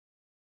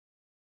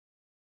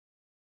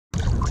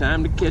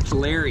Time to catch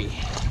Larry.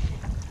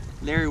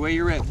 Larry, where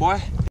you at,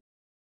 boy?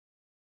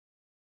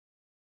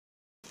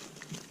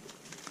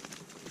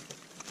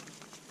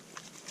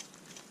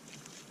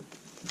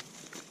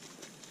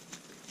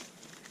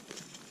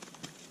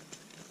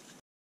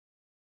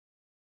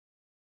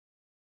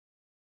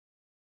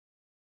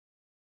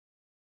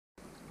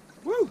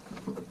 Woo!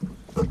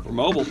 We're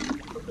mobile.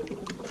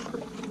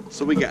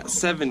 So we got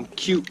 7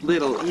 cute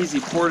little easy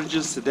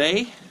portages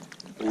today.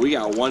 We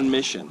got one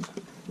mission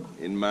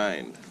in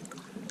mind,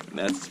 and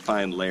that's to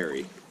find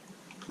Larry.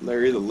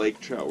 Larry the lake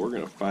trout, we're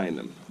gonna find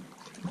him.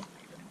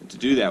 And to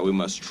do that, we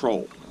must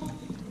troll.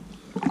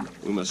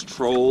 We must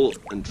troll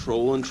and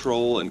troll and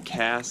troll and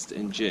cast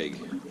and jig.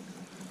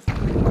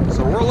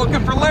 So we're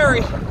looking for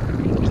Larry.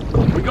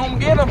 We gonna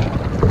get him.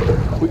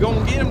 We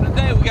gonna get him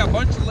today. We got a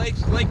bunch of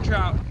lake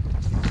trout.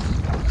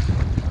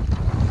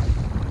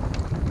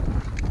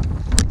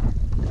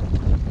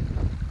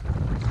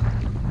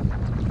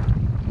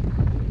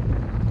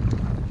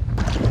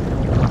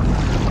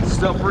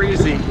 Still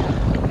breezy.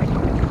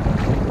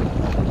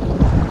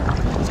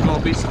 It's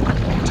gonna be some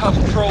tough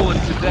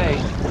trolling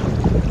today.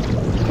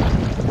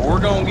 But we're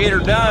gonna get her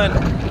done.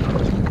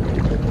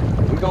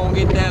 We're gonna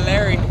get that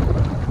Larry.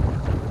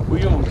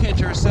 We're gonna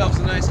catch ourselves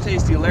a nice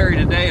tasty Larry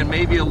today and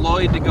maybe a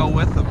Lloyd to go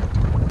with him.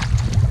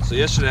 So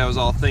yesterday I was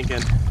all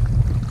thinking,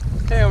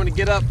 hey, I'm gonna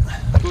get up,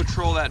 go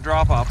troll that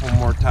drop off one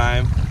more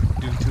time,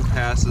 do 2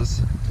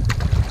 passes.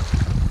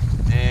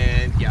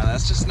 And yeah,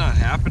 that's just not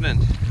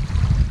happening.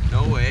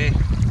 No way.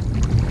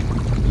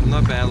 I'm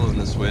not battling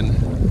this wind.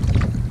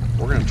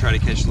 We're gonna try to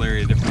catch Larry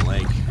at a different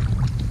lake.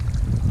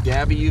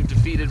 Gabby, you've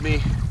defeated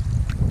me.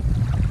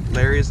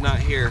 Larry is not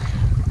here.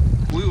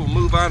 We will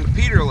move on to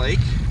Peter Lake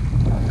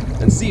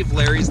and see if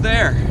Larry's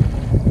there.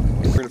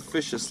 We're gonna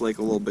fish this lake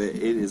a little bit.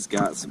 It has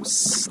got some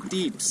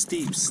steep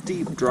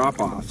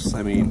drop-offs.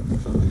 I mean,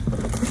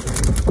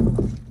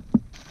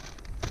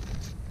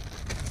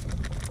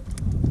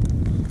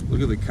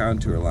 look at the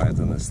contour lines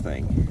on this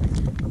thing.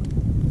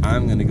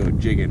 I'm gonna go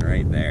jigging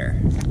right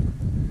there.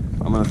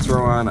 I'm gonna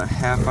throw on a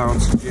 1/2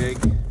 ounce jig,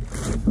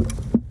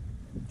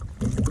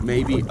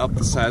 maybe up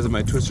the size of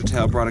my twister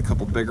tail. Brought a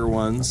couple bigger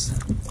ones,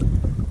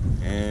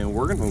 and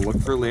we're gonna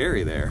look for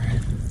Larry there.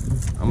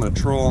 I'm gonna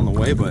troll on the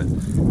way, but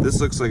this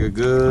looks like a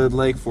good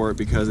lake for it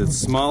because it's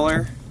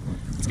smaller,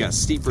 it's got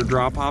steeper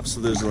drop-offs,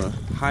 so there's a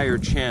higher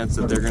chance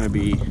that they're gonna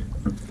be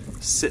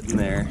sitting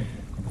there.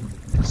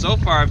 So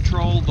far I've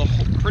trolled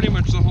pretty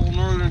much the whole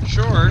northern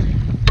shore,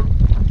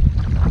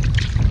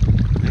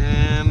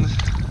 and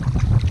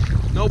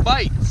no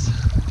bites.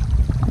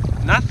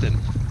 Nothing.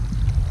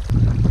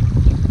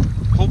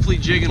 Hopefully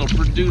jigging will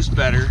produce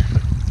better.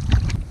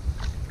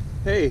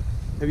 Hey,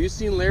 have you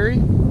seen Larry?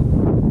 Can't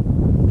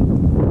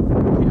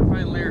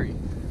find Larry.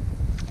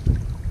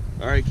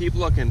 Alright, keep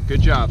looking. Good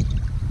job.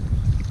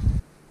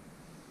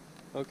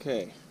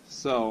 Okay,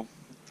 so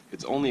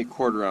it's only a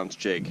 1/4 ounce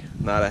jig,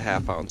 not a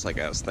 1/2 ounce like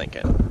I was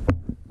thinking. I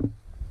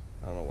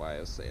don't know why I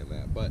was saying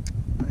that, but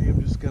I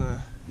am just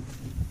gonna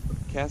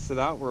cast it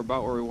out. We're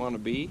about where we want to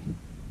be.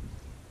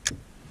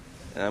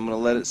 And I'm going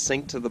to let it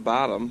sink to the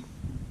bottom,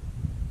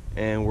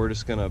 and we're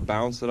just going to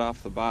bounce it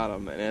off the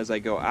bottom, and as I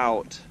go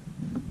out,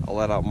 I'll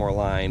let out more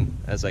line.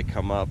 As I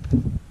come up,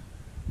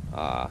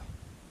 I'll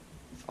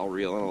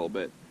reel in a little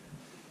bit.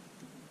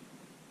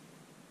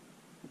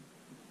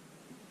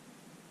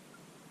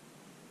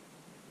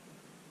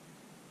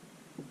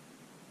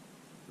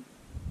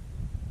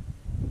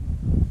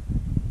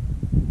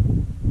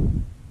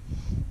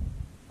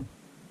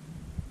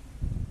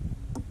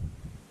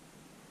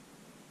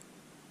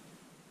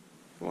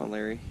 Come on,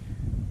 Larry.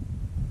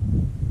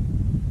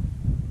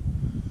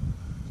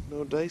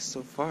 No dice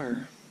so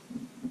far.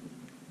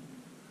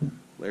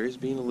 Larry's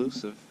being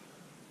elusive.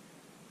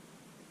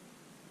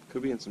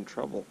 Could be in some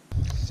trouble.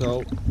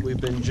 So,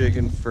 we've been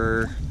jigging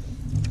for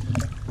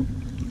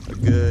a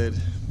good,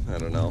 I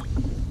don't know,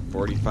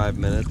 45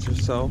 minutes or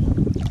so.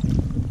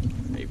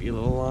 Maybe a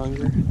little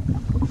longer.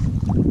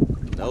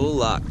 No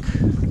luck.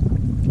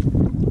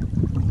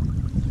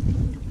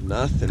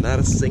 Nothing, not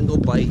a single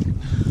bite.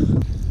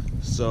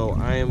 So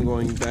I am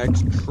going back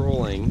to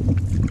trolling.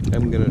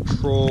 I'm going to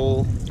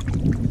troll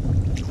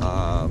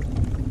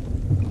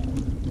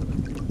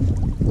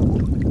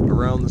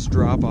around this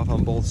drop off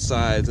on both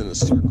sides in a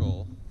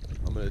circle.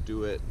 I'm going to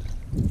do it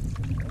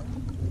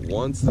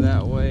once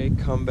that way,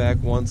 come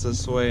back once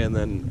this way, and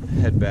then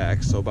head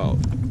back. So about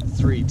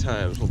 3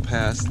 times we'll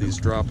pass these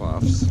drop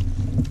offs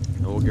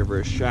and we'll give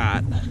her a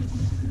shot.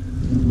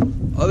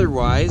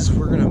 Otherwise,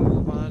 we're going to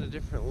move on to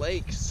different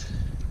lakes.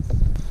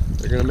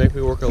 They're gonna make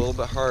me work a little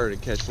bit harder to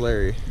catch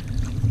Larry.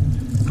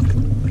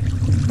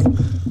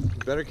 We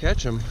better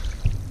catch him.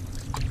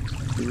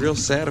 It'd be real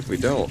sad if we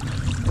don't.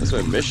 That's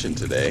my mission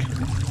today.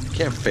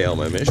 Can't fail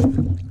my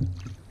mission.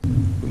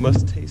 We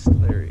must taste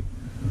Larry.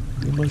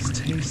 We must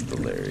taste the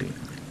Larry.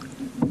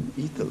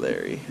 Eat the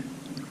Larry.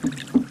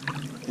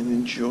 And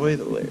enjoy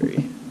the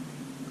Larry.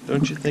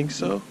 Don't you think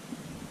so,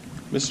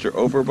 Mr.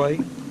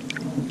 Overbite?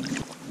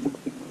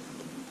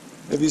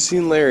 Have you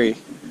seen Larry?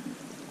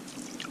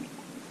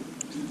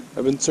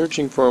 I've been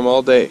searching for him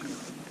all day.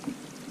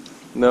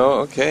 No?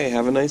 Okay,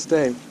 have a nice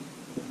day.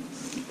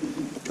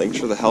 Thanks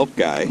for the help,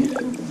 guy.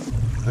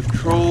 I've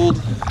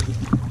trolled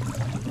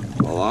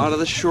a lot of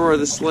the shore of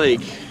this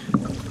lake,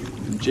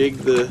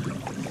 jigged the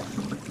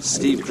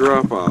steep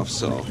drop-off,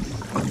 so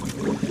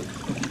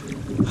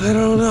I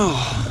don't know.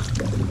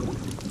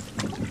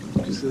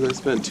 Just because I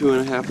spent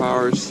 2.5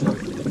 hours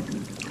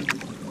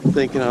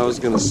thinking I was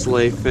going to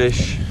slay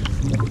fish,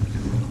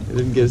 I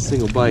didn't get a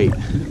single bite.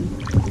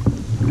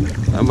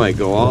 I might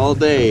go all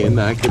day and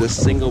not get a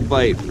single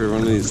bite for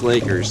one of these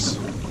Lakers.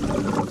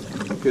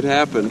 Could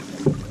happen.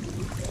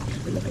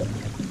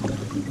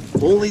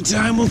 Only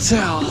time will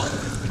tell.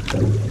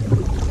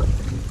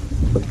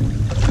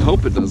 I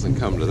hope it doesn't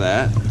come to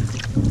that.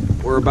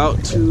 We're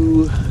about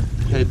to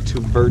head to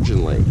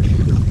Virgin Lake.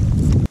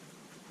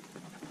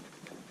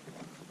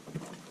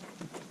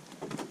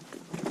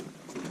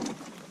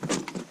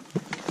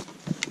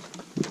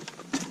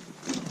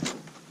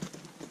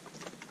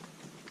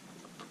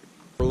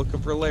 We're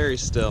looking for Larry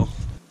still.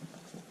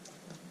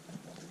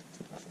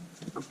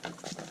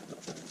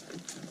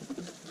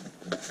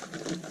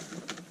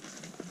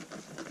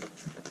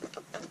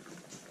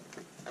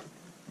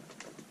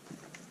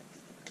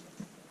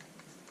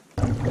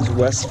 Is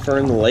West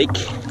Fern Lake?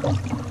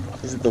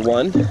 Is it the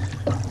one?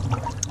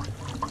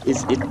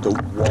 Is it the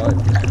one?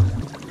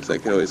 Because I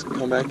could always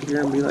come back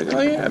here and be like,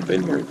 oh yeah, I've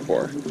been here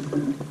before.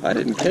 I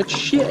didn't catch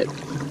shit.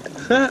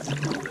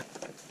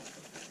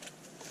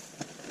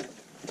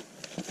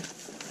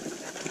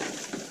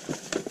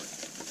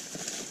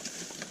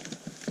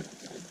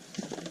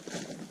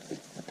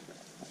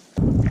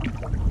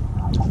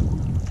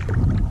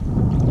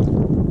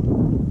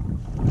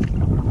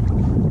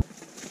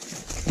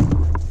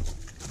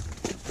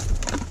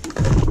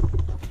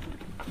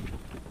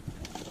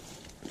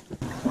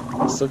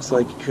 This looks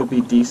like it could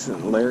be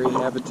decent Larry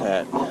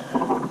habitat.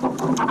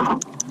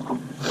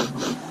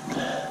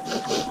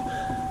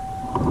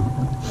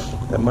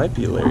 That might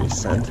be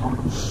Larry's scent.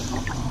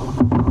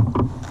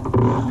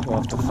 We'll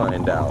have to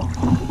find out.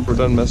 We're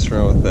done messing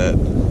around with that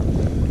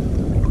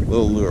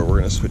little lure. We're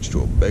gonna switch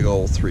to a big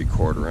old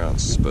 3/4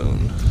 ounce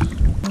spoon.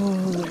 Oh,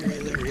 Larry.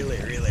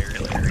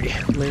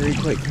 Larry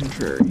quite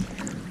contrary.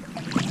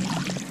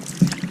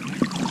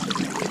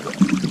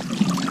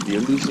 The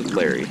elusive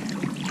Larry.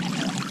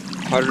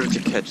 Harder to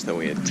catch than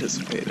we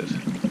anticipated.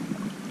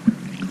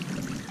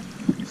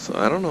 So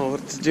I don't know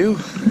what to do.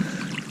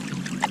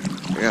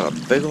 I got a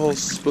big old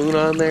spoon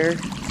on there.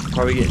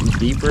 Probably getting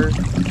deeper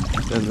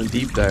than the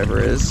deep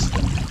diver is.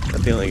 I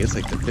feel like it's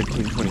like the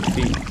 15-20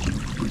 feet.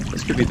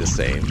 This could be the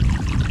same.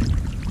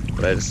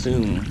 But I'd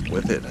assume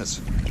with it as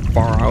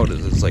far out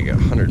as it's like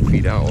 100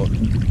 feet out,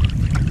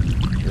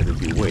 it'd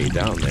be way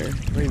down there.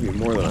 Maybe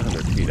more than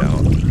 100 feet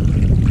out.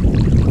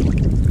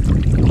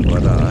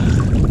 But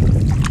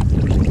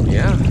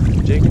yeah,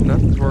 jigging,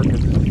 nothing's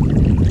working.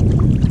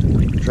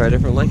 Try a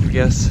different lake, I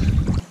guess.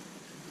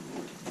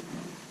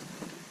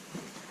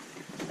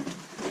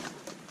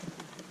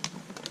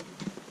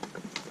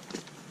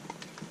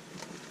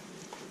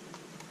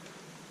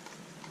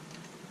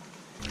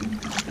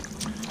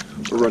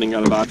 We're running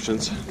out of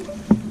options.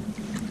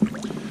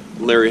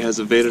 Larry has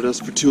evaded us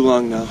for too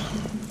long now.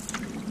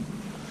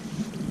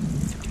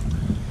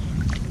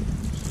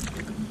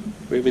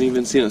 We haven't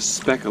even seen a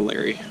speck of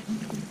Larry.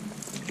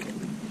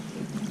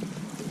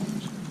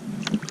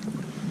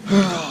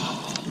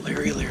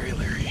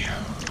 Larry.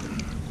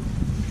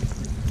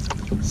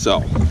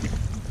 So,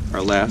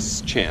 our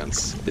last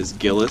chance is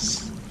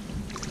Gillis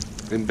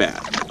and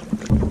Bat.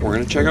 We're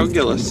gonna check out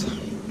Gillis.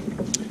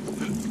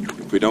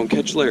 If we don't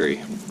catch Larry,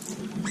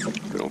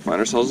 if we don't find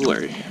ourselves a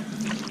Larry,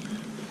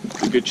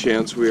 there's a good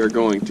chance we are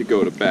going to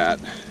go to Bat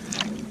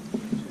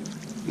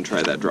and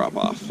try that drop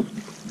off.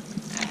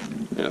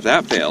 And if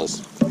that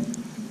fails,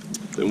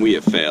 then we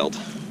have failed.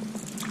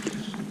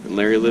 And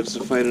Larry lives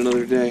to fight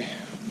another day.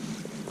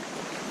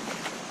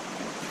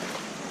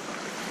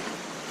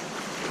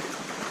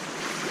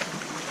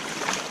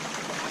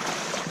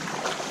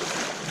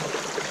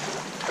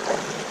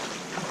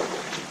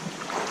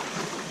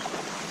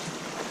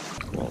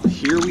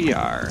 Here we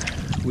are.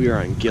 We are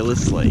on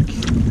Gillis Lake,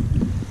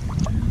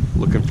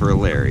 looking for a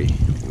Larry.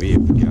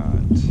 We've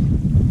got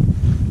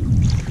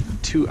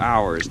 2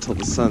 hours till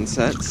the sun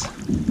sets,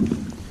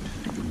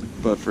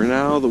 but for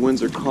now the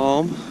winds are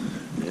calm,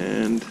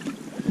 and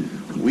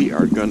we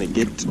are gonna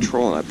get to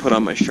trolling. I put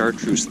on my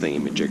chartreuse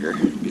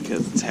thingamajigger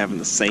because it's having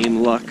the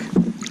same luck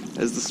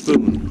as the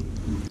spoon.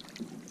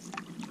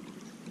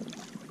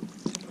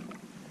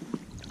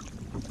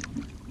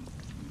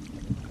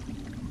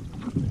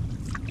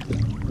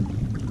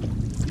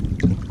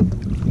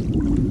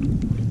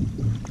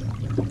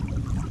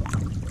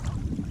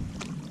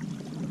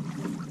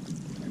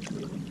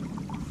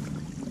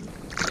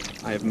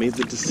 I have made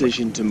the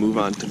decision to move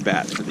on to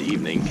Bat for the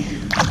evening.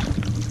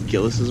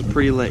 Gillis is a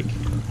pretty lake,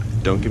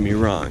 don't get me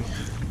wrong.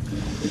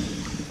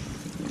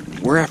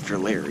 We're after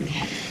Larry,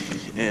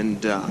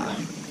 and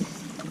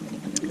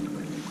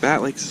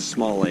Bat Lake's a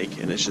small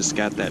lake, and it's just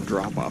got that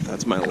drop off.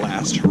 That's my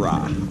last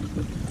hurrah.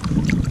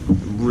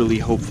 I'm really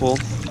hopeful.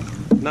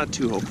 Not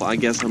too hopeful. I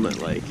guess I'm at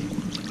like,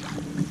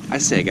 I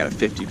say I got a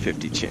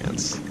 50-50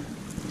 chance.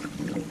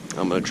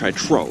 I'm gonna try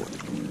trolling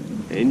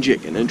and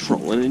jigging and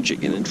trolling and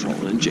jigging and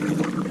trolling and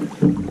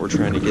jigging. We're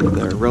trying to get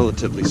there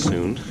relatively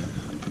soon.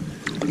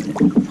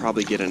 We'll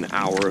probably get an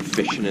hour of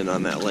fishing in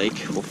on that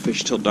lake. We'll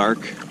fish till dark,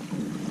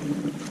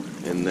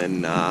 and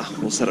then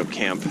we'll set up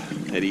camp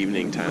at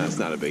evening time. That's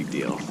not a big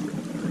deal.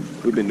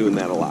 We've been doing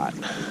that a lot.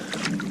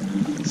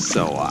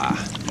 So,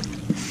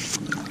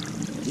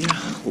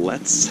 yeah,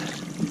 let's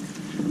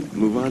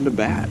move on to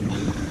bat.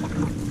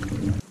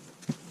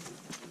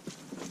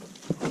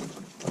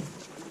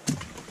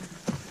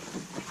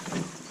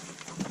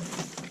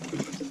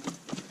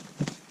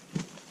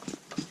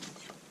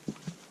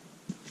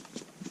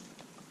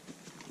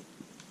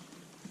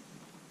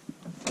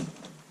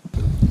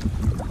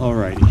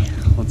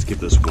 Alrighty, let's give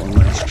this one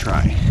last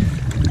try.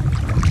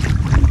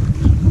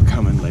 We're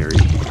coming, Larry.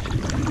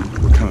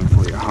 We're coming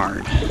for you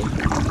hard.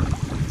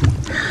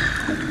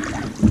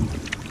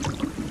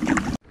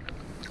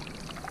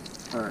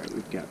 Alright,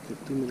 we've got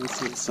 15 minutes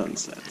till the sun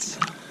sets.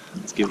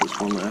 Let's give this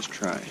one last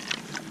try.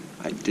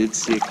 I did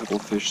see a couple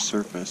fish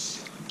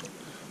surface.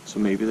 So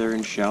maybe they're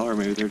in shallow, or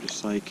maybe they're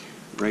just like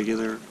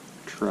regular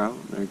trout.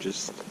 They're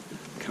just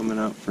coming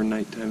out for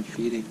nighttime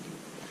feeding.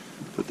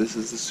 But this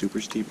is the super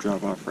steep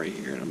drop off right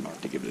here, and I'm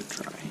about to give it a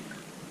try.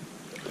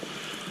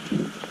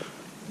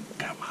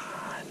 Come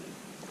on.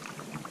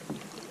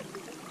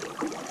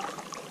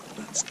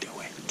 Let's do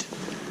it.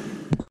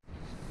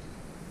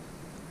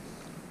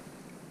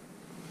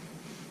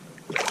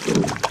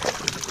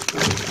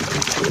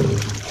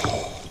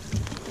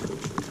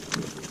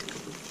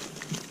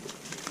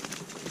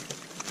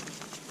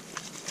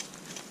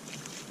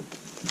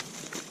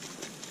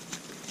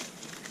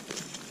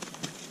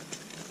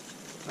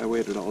 I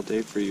waited all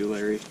day for you,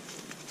 Larry.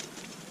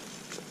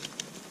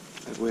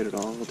 I've waited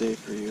all day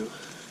for you.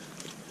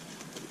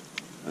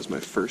 That was my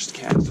first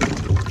cast.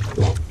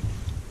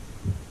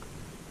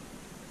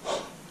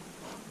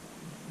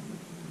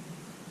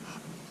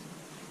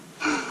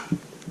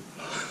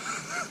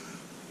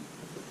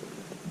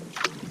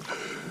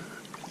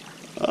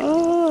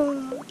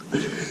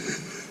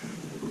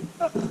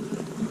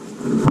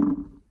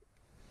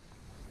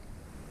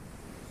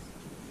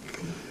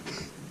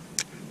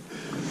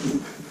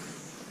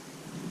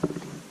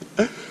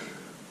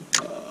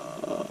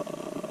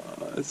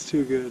 That's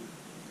too good.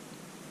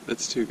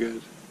 That's too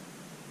good.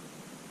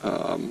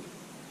 So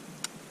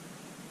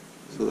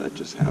that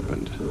just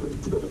happened.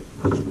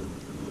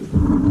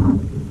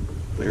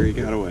 Larry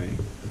got away.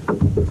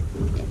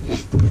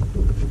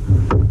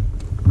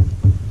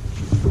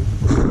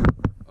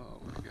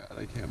 Oh my God,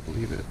 I can't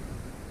believe it.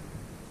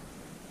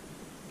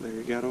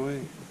 Larry got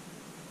away.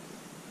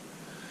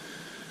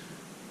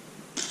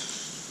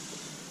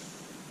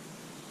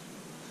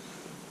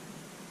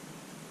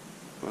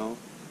 Well,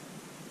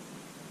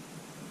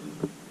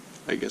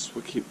 I guess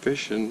we'll keep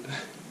fishing.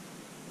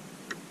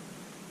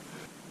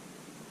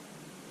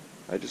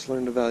 I just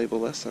learned a valuable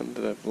lesson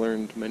that I've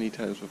learned many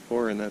times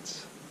before, and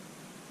that's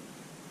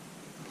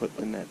put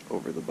the net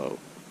over the boat.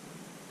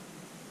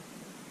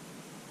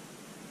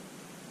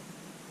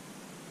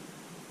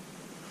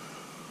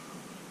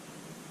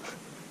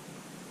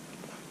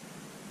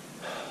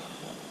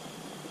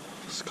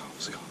 Scoff,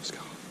 scoff,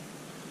 scoff,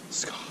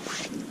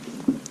 scoff.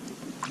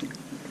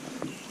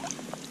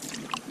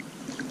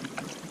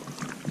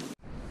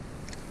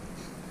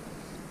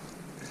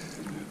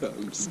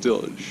 I'm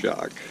still in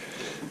shock.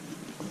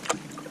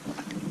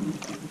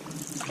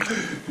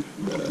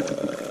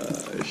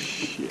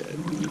 Shit.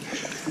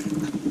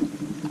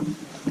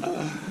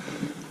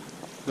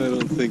 I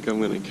don't think I'm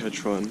gonna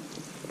catch one.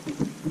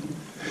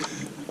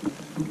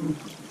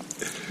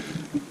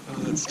 Oh,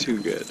 that's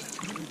too good.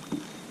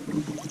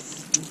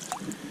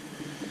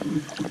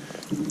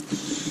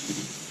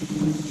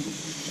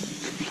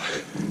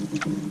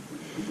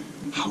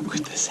 How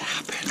could this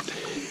happen?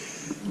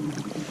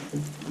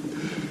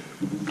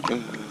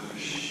 Oh,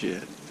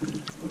 shit.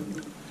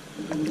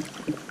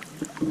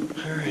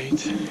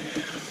 Alright.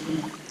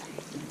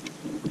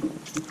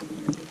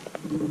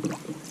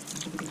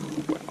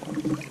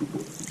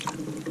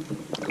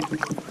 Well,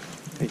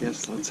 I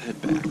guess let's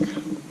head back.